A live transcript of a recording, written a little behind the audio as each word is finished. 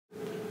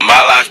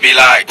be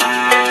like, yeah.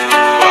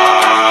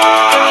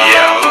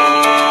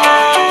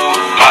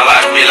 My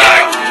life be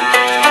like,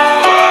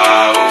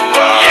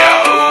 yeah.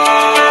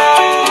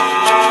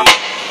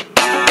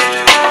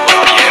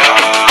 Yeah.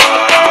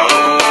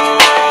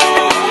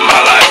 My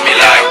life be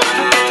like,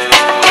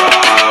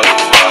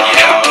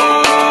 yeah.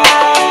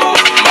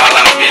 My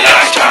life be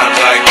like times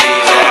like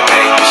these that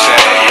make me say,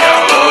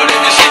 yeah. Lord,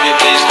 if you see me,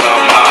 please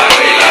come my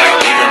way. Like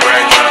leaving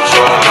breadcrumbs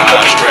for when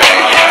I stray.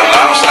 Yeah.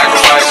 I'm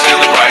sacrifice,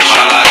 celebration.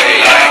 My life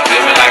be like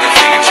living like a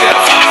fingertip.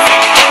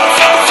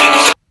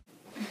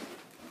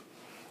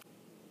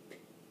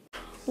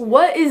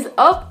 What is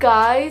up,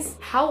 guys?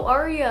 How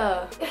are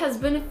ya? It has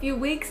been a few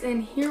weeks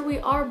and here we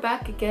are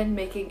back again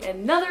making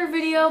another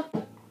video.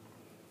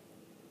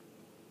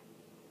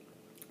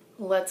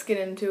 Let's get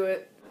into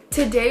it.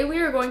 Today we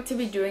are going to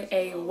be doing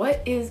a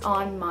what is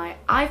on my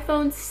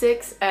iPhone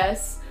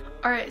 6s.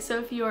 Alright, so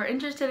if you are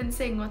interested in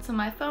seeing what's on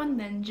my phone,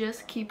 then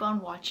just keep on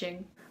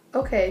watching.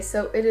 Okay,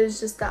 so it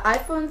is just the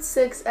iPhone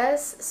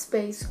 6s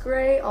space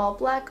gray, all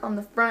black on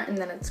the front, and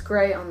then it's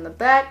gray on the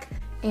back.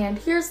 And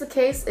here's the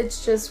case.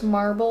 It's just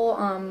marble,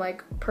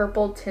 like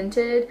purple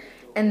tinted,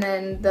 and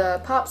then the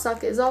pop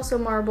socket is also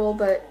marble,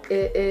 but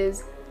it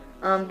is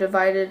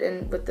divided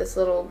in with this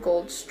little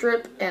gold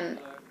strip, and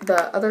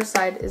the other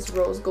side is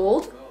rose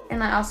gold.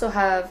 And I also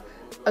have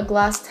a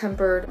glass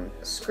tempered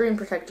screen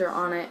protector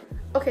on it.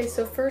 Okay,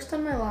 so first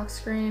on my lock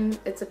screen,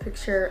 it's a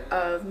picture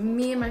of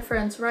me and my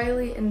friends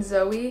Riley and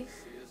Zoe.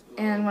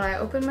 And when I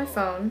open my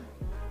phone,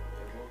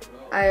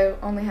 I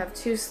only have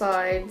 2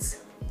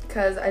 slides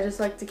because I just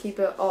like to keep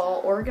it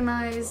all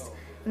organized,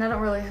 and I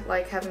don't really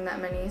like having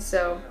that many.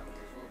 So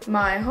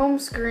my home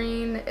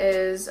screen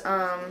is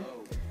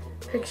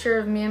picture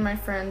of me and my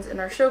friends in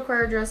our show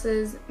choir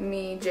dresses,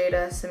 me,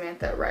 Jada,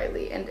 Samantha,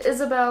 Riley, and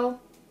Isabel.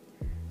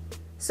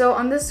 So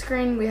on this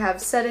screen we have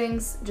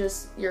settings,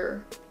 just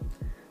your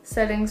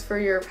settings for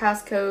your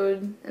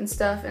passcode and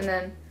stuff, and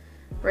then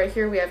right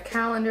here we have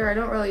calendar. I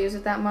don't really use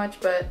it that much,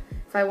 but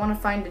if I want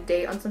to find a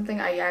date on something,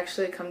 I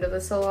actually come to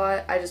this a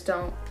lot. I just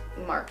don't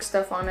mark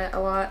stuff on it a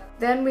lot.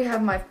 Then we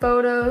have my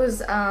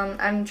photos.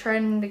 I'm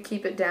trying to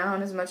keep it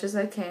down as much as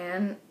I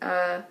can.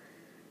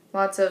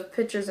 Lots of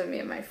pictures of me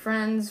and my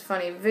friends,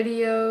 funny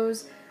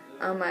videos.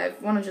 I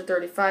have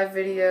 135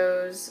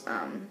 videos.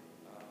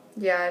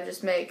 Yeah, I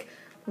just make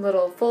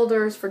little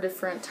folders for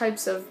different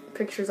types of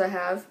pictures I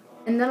have.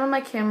 And then on my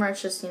camera,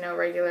 it's just, you know,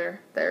 regular.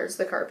 There's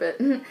the carpet.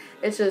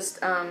 It's just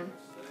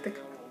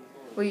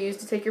what you use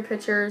to take your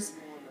pictures.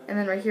 And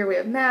then right here we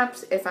have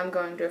maps. If I'm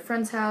going to a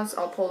friend's house,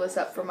 I'll pull this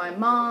up for my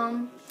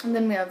mom. And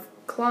then we have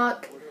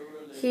clock.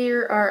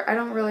 Here are, I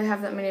don't really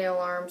have that many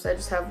alarms. I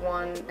just have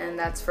one, and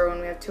that's for when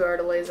we have 2-hour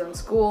delays on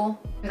school.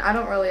 And I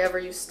don't really ever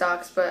use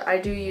stocks, but I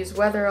do use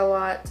weather a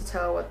lot to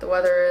tell what the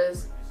weather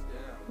is.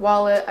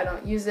 Wallet, I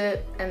don't use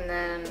it. And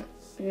then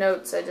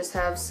notes, I just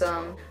have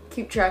some,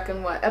 keep track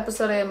on what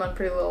episode I am on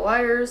Pretty Little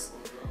Liars.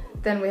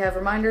 Then we have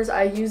reminders.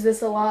 I use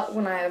this a lot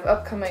when I have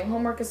upcoming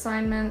homework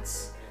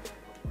assignments.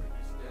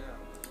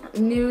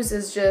 News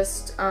is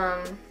just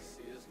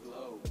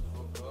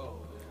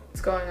what's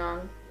going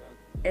on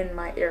in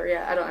my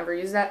area. I don't ever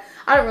use that.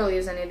 I don't really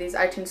use any of these.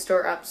 iTunes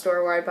Store, App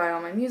Store, where I buy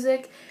all my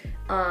music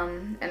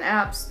and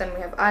apps. Then we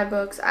have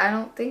iBooks. I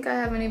don't think I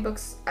have any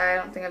books. I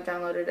don't think I've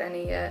downloaded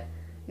any yet.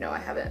 No, I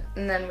haven't.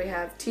 And then we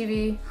have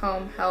TV,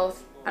 home,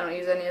 health. I don't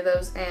use any of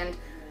those. And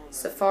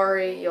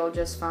Safari, you'll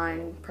just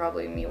find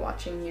probably me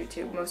watching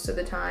YouTube most of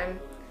the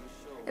time.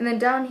 And then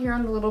down here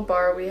on the little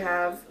bar we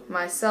have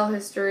my cell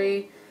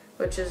history,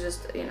 which is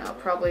just, you know,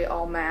 probably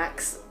all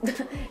Max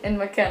and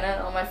McKenna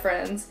and all my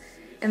friends.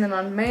 And then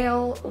on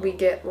mail, we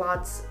get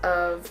lots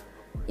of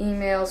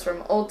emails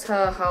from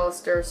Ulta,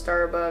 Hollister,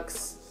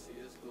 Starbucks,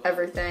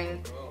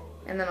 everything.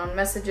 And then on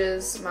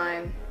messages,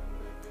 my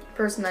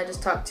person I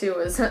just talked to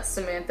was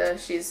Samantha.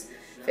 She's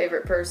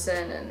favorite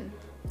person, and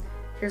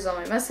here's all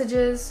my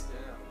messages.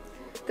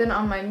 Then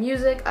on my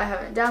music, I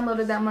haven't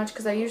downloaded that much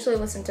because I usually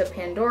listen to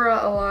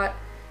Pandora a lot.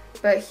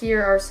 But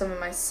here are some of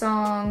my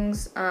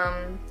songs.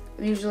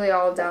 Usually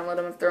I'll download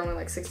them if they're only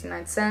like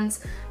 69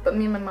 cents, but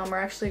me and my mom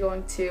are actually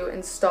going to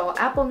install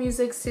Apple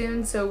Music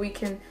soon so we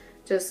can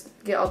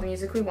just get all the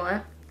music we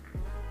want.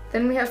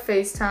 Then we have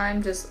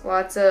FaceTime, just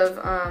lots of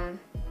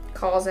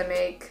calls I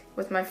make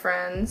with my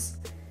friends.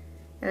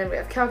 And then we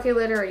have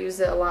calculator. I use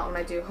it a lot when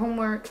I do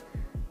homework.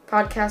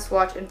 Podcast,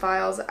 watch, and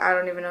files. I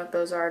don't even know what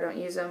those are. I don't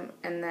use them.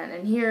 And then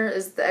in here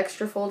is the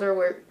extra folder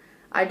where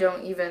I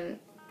don't even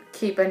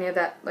keep any of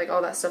that, like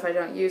all that stuff I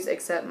don't use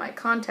except my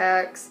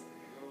contacts.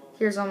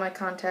 Here's all my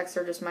contacts,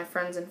 are just my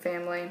friends and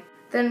family.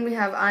 Then we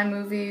have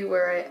iMovie,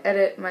 where I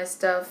edit my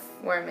stuff,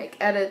 where I make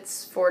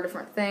edits for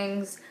different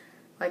things,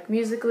 like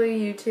Musical.ly,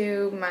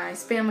 YouTube, my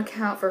spam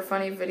account for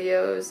funny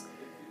videos,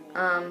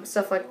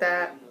 stuff like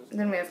that.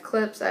 Then we have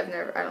Clips. I don't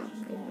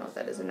even know what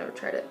that is. I've never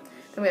tried it.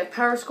 Then we have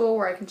PowerSchool,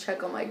 where I can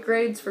check all my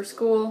grades for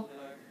school.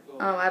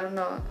 I don't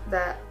know what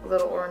that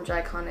little orange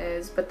icon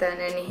is, but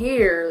then in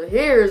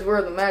here's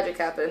where the magic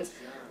happens.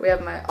 We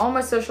have all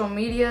my social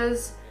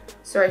medias.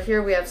 So right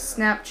here we have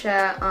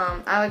Snapchat.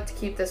 I like to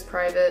keep this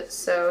private,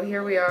 so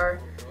here we are.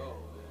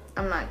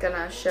 I'm not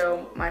gonna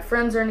show my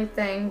friends or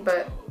anything,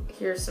 but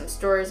here's some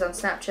stories on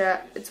Snapchat.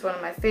 It's one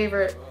of my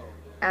favorite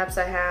apps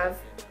I have.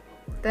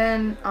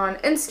 Then on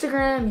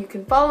Instagram, you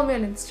can follow me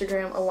on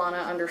Instagram,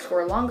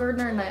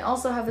 Alana_Longardner, and I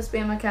also have a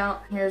spam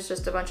account. Here's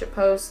just a bunch of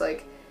posts,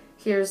 like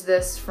here's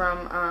this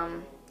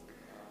from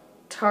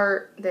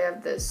Tarte. They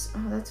have this,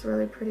 oh, that's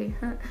really pretty.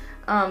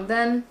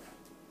 Then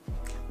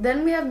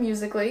we have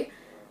Musical.ly.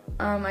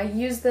 I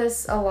use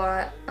this a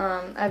lot.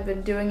 I've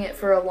been doing it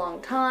for a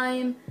long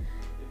time,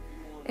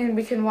 and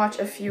we can watch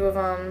a few of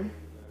them.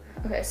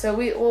 Okay, so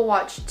we'll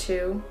watch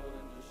 2.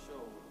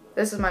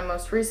 This is my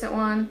most recent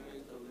one.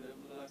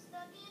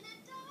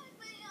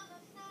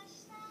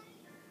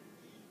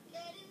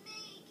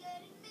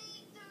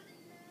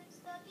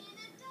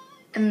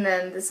 And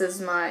then this is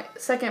my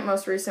second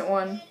most recent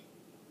one.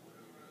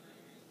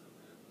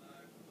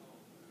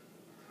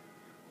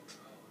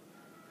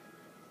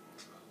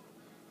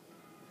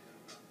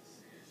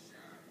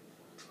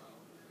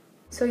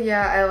 So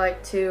yeah, I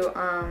like to,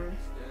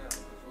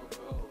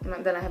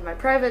 then I have my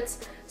privates.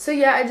 So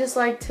yeah, I just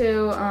like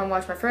to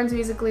watch my friends'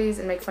 Musical.lys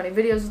and make funny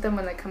videos with them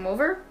when they come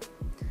over.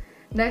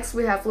 Next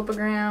we have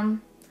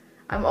Flipagram.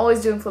 I'm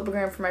always doing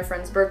Flipagram for my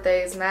friends'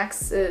 birthdays.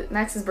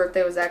 Max's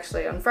birthday was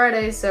actually on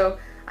Friday, so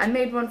I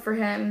made one for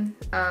him.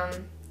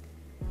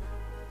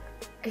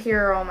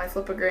 Here are all my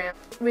Flipagram.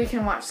 We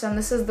can watch some.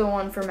 This is the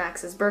one for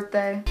Max's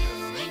birthday.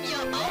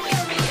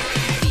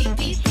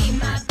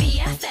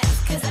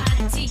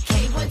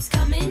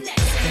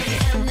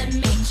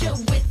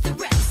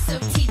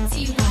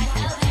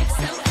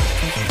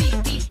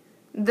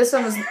 This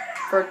one was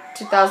for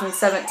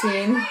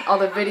 2017, all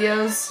the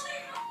videos.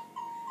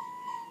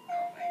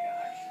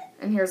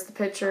 And here's the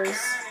pictures.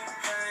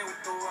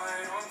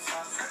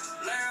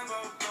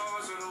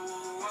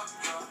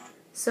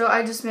 So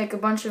I just make a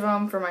bunch of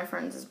them for my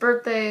friends'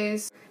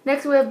 birthdays.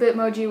 Next we have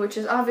Bitmoji, which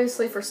is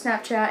obviously for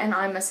Snapchat and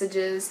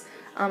iMessages.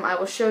 I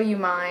will show you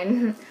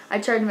mine. I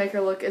tried to make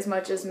her look as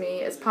much as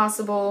me as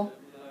possible,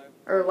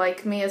 or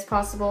like me as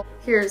possible.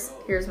 Here's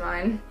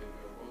mine,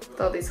 with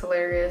all these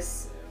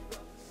hilarious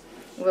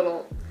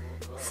little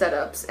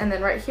setups. And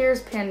then right here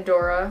is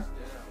Pandora.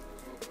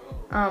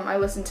 I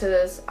listen to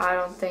this. I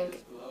don't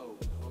think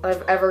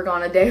I've ever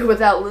gone a day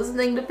without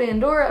listening to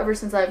Pandora ever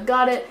since I've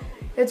got it.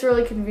 It's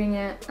really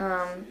convenient.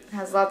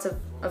 Has lots of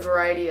a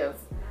variety of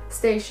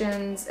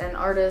stations and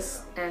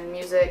artists and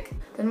music.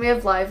 Then we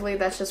have Lively.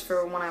 That's just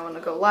for when I want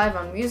to go live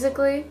on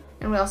Musical.ly.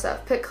 And we also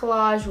have Pic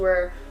Collage,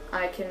 where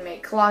I can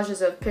make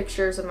collages of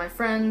pictures of my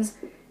friends.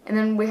 And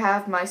then we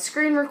have my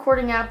screen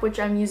recording app, which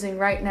I'm using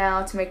right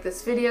now to make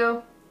this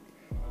video.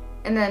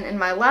 And then in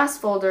my last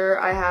folder,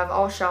 I have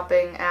all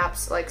shopping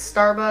apps like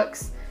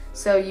Starbucks,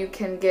 so you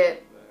can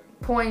get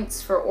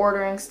points for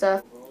ordering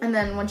stuff. And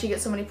then once you get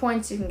so many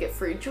points, you can get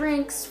free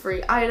drinks,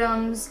 free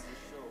items,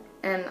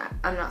 and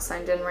I'm not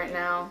signed in right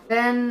now.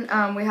 Then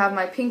we have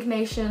my Pink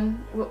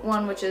Nation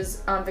one, which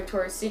is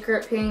Victoria's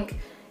Secret Pink,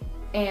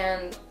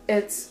 and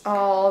it's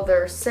all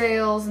their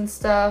sales and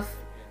stuff.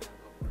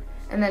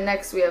 And then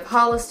next we have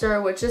Hollister,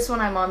 which this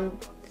one I'm on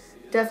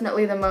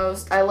definitely the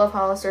most. I love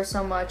Hollister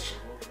so much.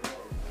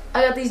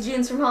 I got these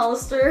jeans from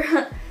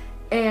Hollister,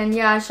 and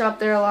yeah, I shop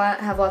there a lot,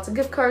 have lots of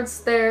gift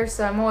cards there,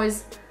 so I'm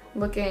always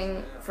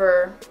looking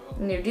for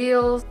new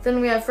deals.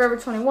 Then we have Forever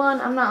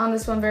 21. I'm not on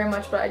this one very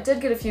much, but I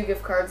did get a few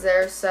gift cards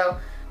there, so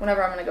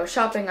whenever I'm gonna go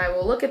shopping, I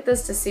will look at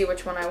this to see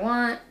which one I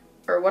want,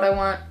 or what I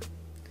want.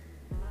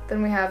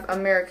 Then we have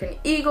American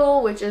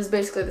Eagle, which is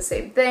basically the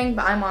same thing,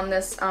 but I'm on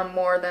this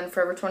more than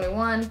Forever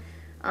 21.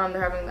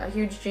 They're having a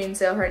huge jean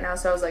sale right now,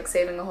 so I was like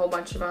saving a whole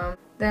bunch of them.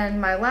 Then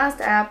my last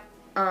app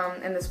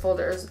in this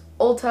folder is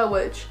Ulta,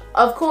 which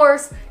of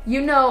course, you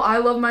know I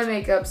love my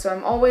makeup, so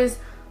I'm always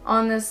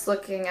on this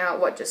looking at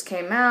what just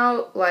came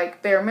out.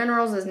 Like Bare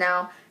Minerals is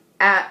now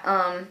at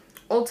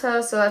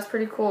Ulta, so that's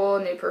pretty cool.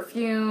 New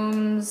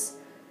perfumes,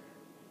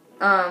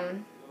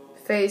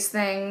 face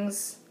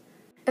things.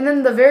 And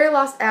then the very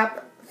last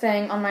app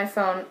thing on my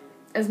phone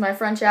is my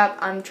French app.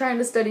 I'm trying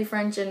to study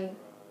French and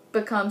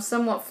become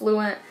somewhat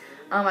fluent.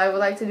 I would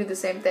like to do the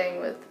same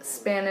thing with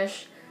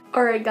Spanish.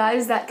 Alright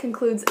guys, that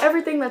concludes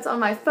everything that's on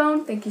my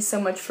phone. Thank you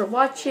so much for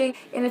watching,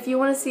 and if you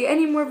want to see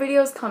any more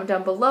videos, comment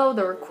down below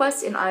the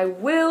request and I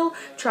will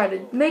try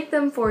to make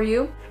them for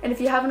you. And if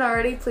you haven't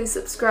already, please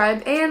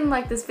subscribe and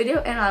like this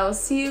video, and I will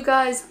see you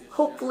guys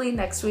hopefully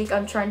next week.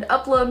 I'm trying to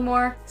upload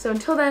more, so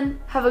until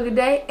then, have a good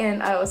day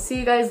and I will see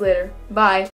you guys later. Bye!